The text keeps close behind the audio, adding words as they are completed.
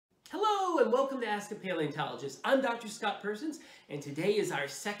and welcome to Ask a Paleontologist. I'm Dr. Scott Persons, and today is our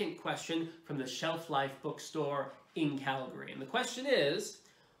second question from the Shelf Life bookstore in Calgary. And the question is,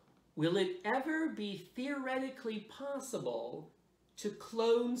 will it ever be theoretically possible to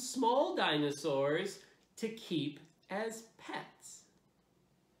clone small dinosaurs to keep as pets?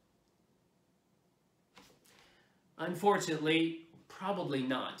 Unfortunately, probably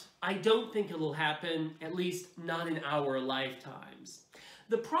not. I don't think it'll happen, at least not in our lifetimes.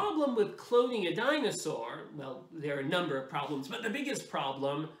 The problem with cloning a dinosaur, well, there are a number of problems, but the biggest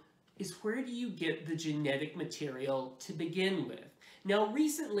problem is where do you get the genetic material to begin with? Now,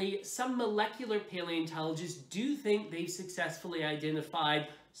 recently, some molecular paleontologists do think they've successfully identified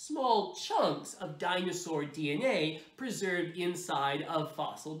small chunks of dinosaur DNA preserved inside of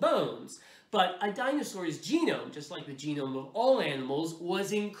fossil bones. But a dinosaur's genome, just like the genome of all animals,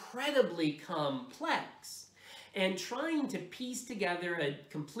 was incredibly complex. And trying to piece together a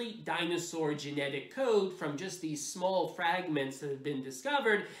complete dinosaur genetic code from just these small fragments that have been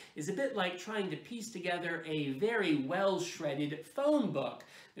discovered is a bit like trying to piece together a very well-shredded phone book.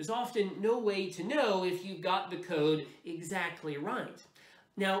 There's often no way to know if you've got the code exactly right.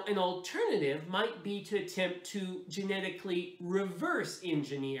 Now, an alternative might be to attempt to genetically reverse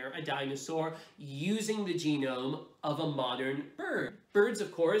engineer a dinosaur using the genome of a modern bird. Birds,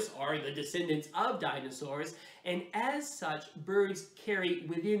 of course, are the descendants of dinosaurs, and as such, birds carry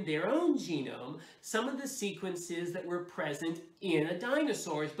within their own genome some of the sequences that were present in a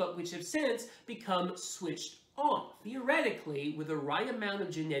dinosaur, but which have since become switched off. Theoretically, with the right amount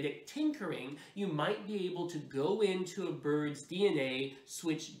of genetic tinkering, you might be able to go into a bird's DNA,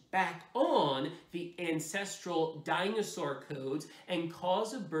 switch back on the ancestral dinosaur codes, and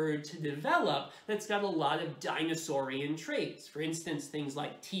cause a bird to develop that's got a lot of dinosaurian traits. For instance, things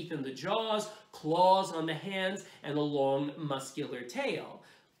like teeth in the jaws, claws on the hands, and a long muscular tail.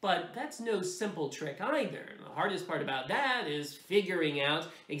 But that's no simple trick either. The hardest part about that is figuring out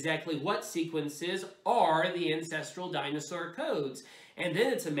exactly what sequences are the ancestral dinosaur codes. And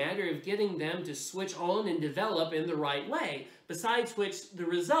then it's a matter of getting them to switch on and develop in the right way, besides which the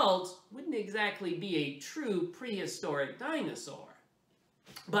result wouldn't exactly be a true prehistoric dinosaur.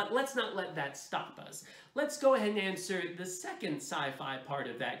 But let's not let that stop us. Let's go ahead and answer the second sci-fi part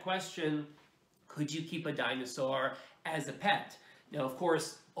of that question. Could you keep a dinosaur as a pet? Now, of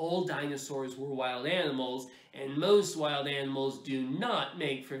course, all dinosaurs were wild animals, and most wild animals do not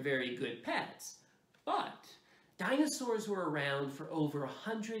make for very good pets. But dinosaurs were around for over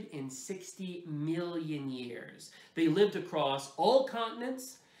 160 million years. They lived across all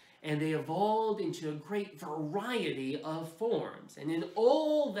continents, and they evolved into a great variety of forms. And in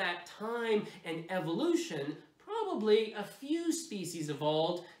all that time and evolution, probably a few species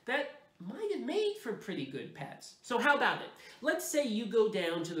evolved that might have made for pretty good pets. So how about it? Let's say you go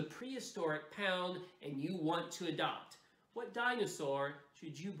down to the prehistoric pound and you want to adopt. What dinosaur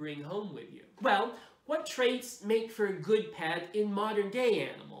should you bring home with you? Well, what traits make for a good pet in modern day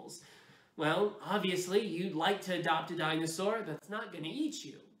animals? Well, obviously you'd like to adopt a dinosaur that's not going to eat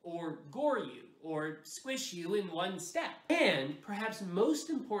you, or gore you, or squish you in one step. And perhaps most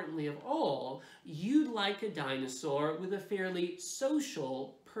importantly of all, you'd like a dinosaur with a fairly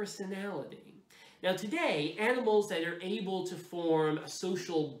social personality. Now today, animals that are able to form a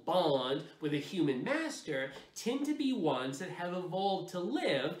social bond with a human master tend to be ones that have evolved to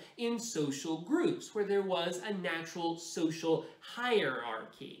live in social groups where there was a natural social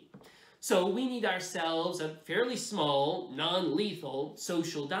hierarchy. So we need ourselves a fairly small, non-lethal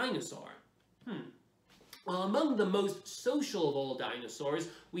social dinosaur. Well, among the most social of all dinosaurs,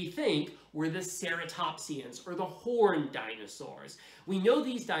 we think, were the ceratopsians, or the horned dinosaurs. We know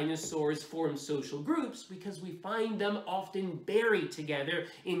these dinosaurs form social groups because we find them often buried together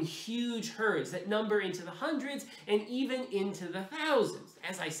in huge herds that number into the hundreds and even into the thousands.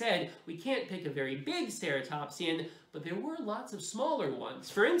 As I said, we can't pick a very big ceratopsian, but there were lots of smaller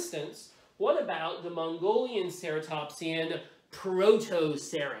ones. For instance, what about the Mongolian ceratopsian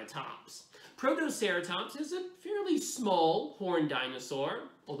Protoceratops? Protoceratops is a fairly small horned dinosaur.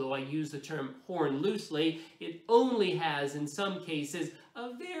 Although I use the term horn loosely, it only has, in some cases,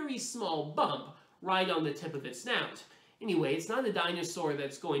 a very small bump right on the tip of its snout. Anyway, it's not a dinosaur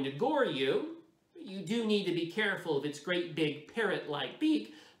that's going to gore you. You do need to be careful of its great big parrot-like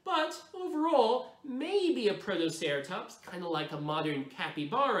beak, but overall, maybe a Protoceratops, kind of like a modern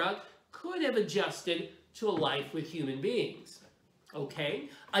capybara, could have adjusted to a life with human beings. Okay,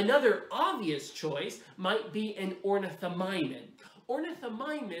 another obvious choice might be an ornithomimid.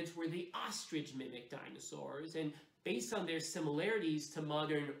 Ornithomimids were the ostrich-mimic dinosaurs, and based on their similarities to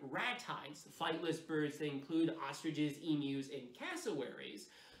modern ratites, the flightless birds that include ostriches, emus, and cassowaries,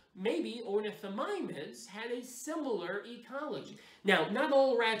 maybe ornithomimids had a similar ecology. Now, not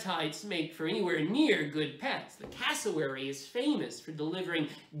all ratites make for anywhere near good pets. The cassowary is famous for delivering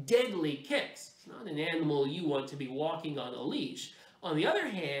deadly kicks. It's not an animal you want to be walking on a leash. On the other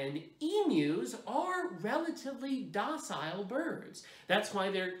hand, emus are relatively docile birds. That's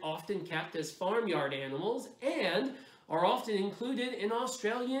why they're often kept as farmyard animals and are often included in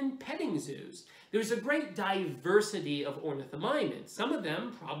Australian petting zoos. There's a great diversity of ornithomimids. Some of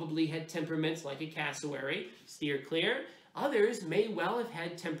them probably had temperaments like a cassowary, steer clear. Others may well have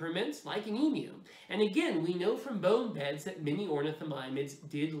had temperaments like an emu. And again, we know from bone beds that many ornithomimids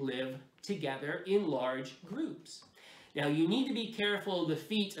did live together in large groups. Now, you need to be careful of the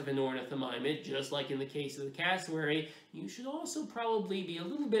feet of an ornithomimid, just like in the case of the cassowary. You should also probably be a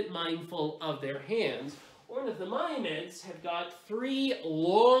little bit mindful of their hands. Ornithomimids have got 3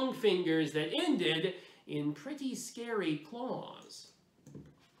 long fingers that ended in pretty scary claws.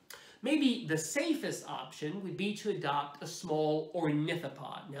 Maybe the safest option would be to adopt a small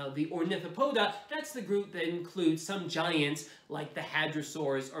ornithopod. Now, the ornithopoda, that's the group that includes some giants like the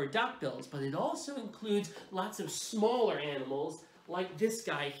hadrosaurs or duckbills, but it also includes lots of smaller animals like this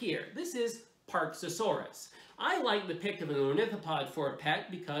guy here. This is Parksosaurus. I like the pick of an ornithopod for a pet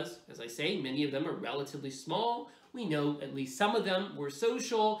because, as I say, many of them are relatively small. We know at least some of them were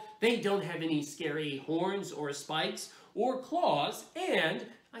social. They don't have any scary horns or spikes or claws, and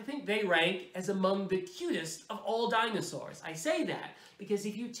I think they rank as among the cutest of all dinosaurs. I say that because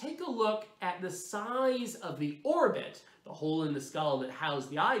if you take a look at the size of the orbit, the hole in the skull that housed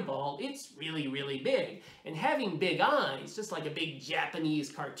the eyeball, it's really, really big. And having big eyes, just like a big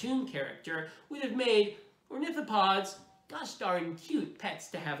Japanese cartoon character, would have made ornithopods gosh darn cute pets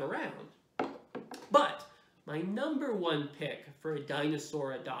to have around. But my number 1 pick for a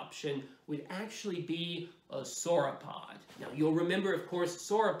dinosaur adoption would actually be a sauropod. Now, you'll remember, of course,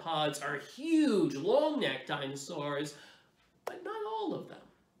 sauropods are huge, long-necked dinosaurs, but not all of them.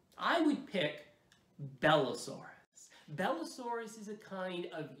 I would pick Bellosaurus. Bellosaurus is a kind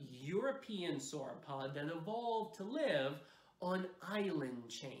of European sauropod that evolved to live on island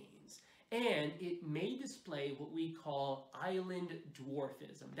chains. And it may display what we call island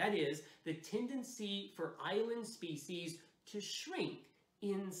dwarfism. That is, the tendency for island species to shrink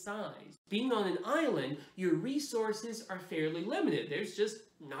in size. Being on an island, your resources are fairly limited. There's just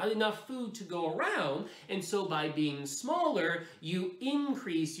not enough food to go around, and so by being smaller, you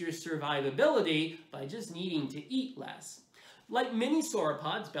increase your survivability by just needing to eat less. Like many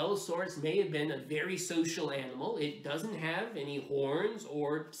sauropods, Bellosaurus may have been a very social animal. It doesn't have any horns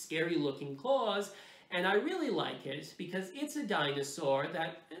or scary-looking claws, and I really like it because it's a dinosaur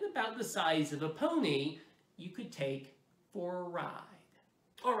that, at about the size of a pony, you could take for a ride.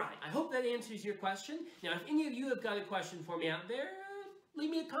 All right, I hope that answers your question. Now, if any of you have got a question for me out there, leave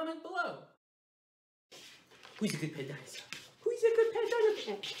me a comment below. Who's a good pet dinosaur? Who's a good pet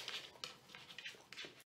dinosaur?